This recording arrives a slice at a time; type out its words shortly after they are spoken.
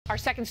Our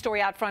second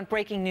story out front,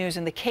 breaking news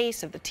in the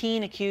case of the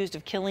teen accused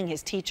of killing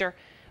his teacher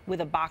with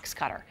a box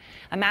cutter.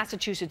 A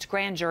Massachusetts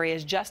grand jury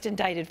has just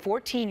indicted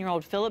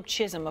 14-year-old Philip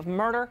Chisholm of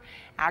murder,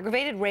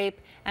 aggravated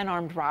rape, and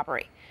armed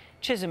robbery.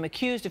 Chisholm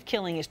accused of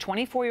killing his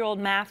 24-year-old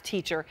math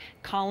teacher,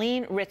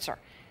 Colleen Ritzer,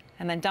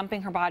 and then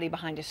dumping her body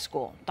behind his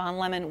school. Don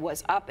Lemon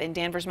was up in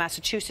Danvers,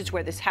 Massachusetts,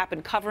 where this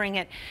happened, covering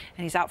it,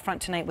 and he's out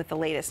front tonight with the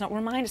latest. Now,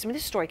 remind us, I mean,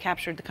 this story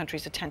captured the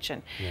country's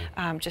attention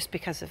just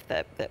because of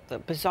the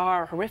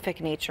bizarre,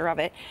 horrific nature of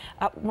it.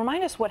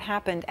 Remind us what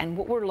happened and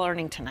what we're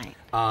learning tonight.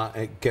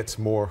 It gets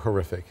more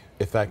horrific,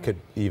 if that could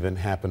even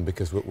happen,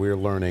 because what we're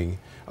learning,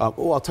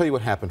 well, I'll tell you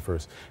what happened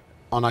first.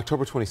 On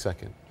October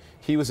 22nd,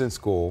 he was in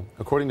school.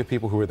 According to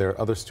people who were there,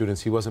 other students,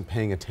 he wasn't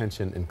paying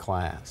attention in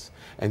class.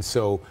 And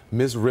so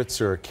Ms.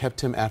 Ritzer kept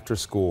him after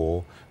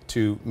school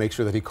to make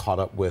sure that he caught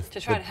up with...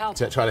 To try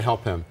to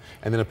help him.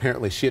 And then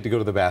apparently she had to go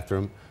to the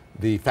bathroom.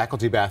 The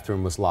faculty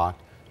bathroom was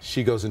locked.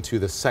 She goes into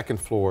the second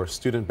floor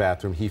student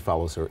bathroom. He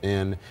follows her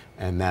in,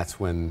 and that's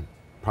when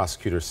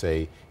prosecutors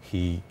say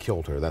he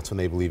killed her. That's when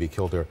they believe he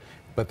killed her.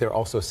 But they're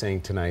also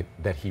saying tonight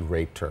that he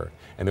raped her,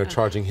 and they're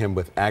charging him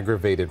with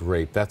aggravated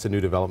rape. That's a new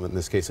development in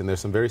this case, and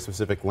there's some very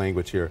specific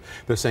language here.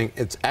 They're saying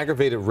it's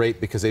aggravated rape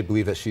because they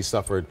believe that she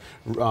suffered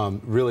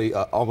really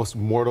almost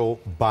mortal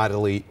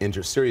bodily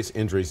serious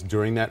injuries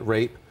during that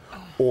rape,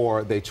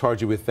 or they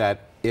charge you with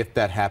that if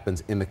that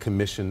happens in the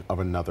commission of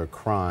another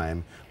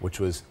crime, which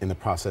was in the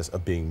process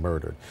of being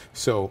murdered.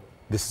 So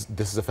this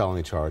is a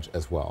felony charge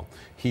as well.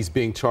 He's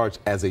being charged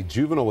as a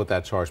juvenile with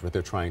that charge, but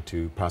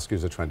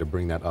prosecutors are trying to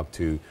bring that up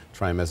to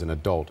try him as an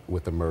adult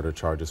with the murder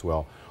charge as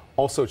well.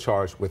 Also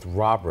charged with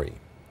robbery.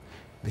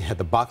 They had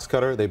the box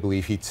cutter. They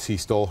believe he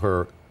stole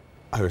her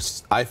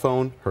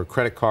iPhone, her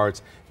credit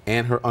cards,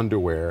 and her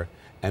underwear,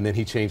 and then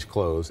he changed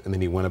clothes, and then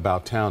he went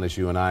about town, as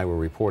you and I were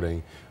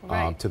reporting,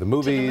 to the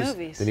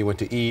movies. Then he went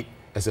to eat,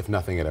 as if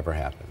nothing had ever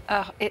happened.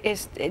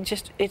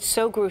 It's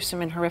so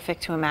gruesome and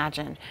horrific to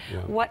imagine. Yeah.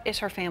 What is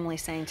her family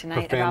saying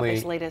tonight about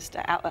this latest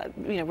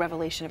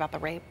revelation about the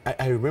rape?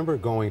 I remember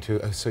going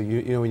to, so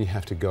you know when you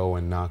have to go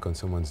and knock on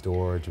someone's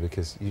door,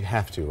 because you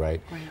have to,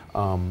 right?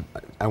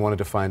 I wanted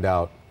to find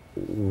out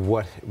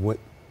what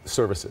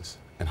services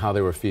and how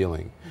they were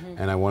feeling,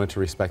 and I wanted to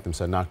respect them,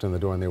 so I knocked on the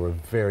door, and they were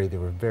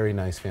a very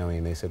nice family,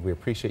 and they said, "We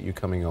appreciate you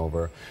coming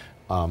over.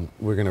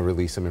 We're going to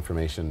release some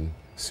information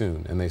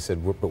soon." And they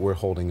said, "But we're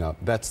holding up."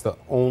 That's the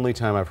only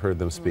time I've heard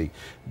them speak.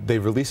 They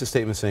released a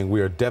statement saying, "We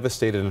are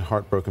devastated and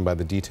heartbroken by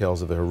the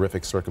details of the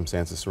horrific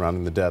circumstances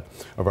surrounding the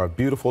death of our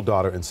beautiful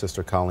daughter and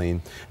sister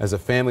Colleen. As a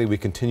family, we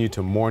continue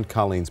to mourn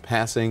Colleen's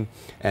passing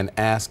and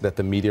ask that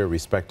the media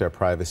respect our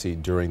privacy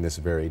during this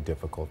very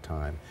difficult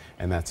time."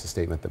 And that's a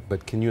statement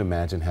but can you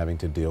imagine having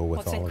to deal with all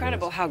of this? It's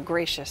incredible how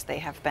gracious they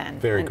have been.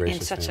 Very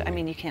gracious. I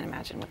mean, you can't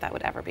imagine what that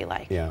would ever be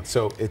like. Yeah,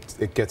 so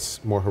it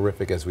gets more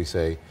horrific, as we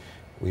say.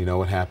 We know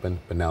what happened,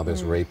 but now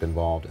there's rape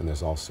involved, and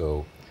there's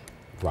also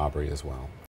robbery as well.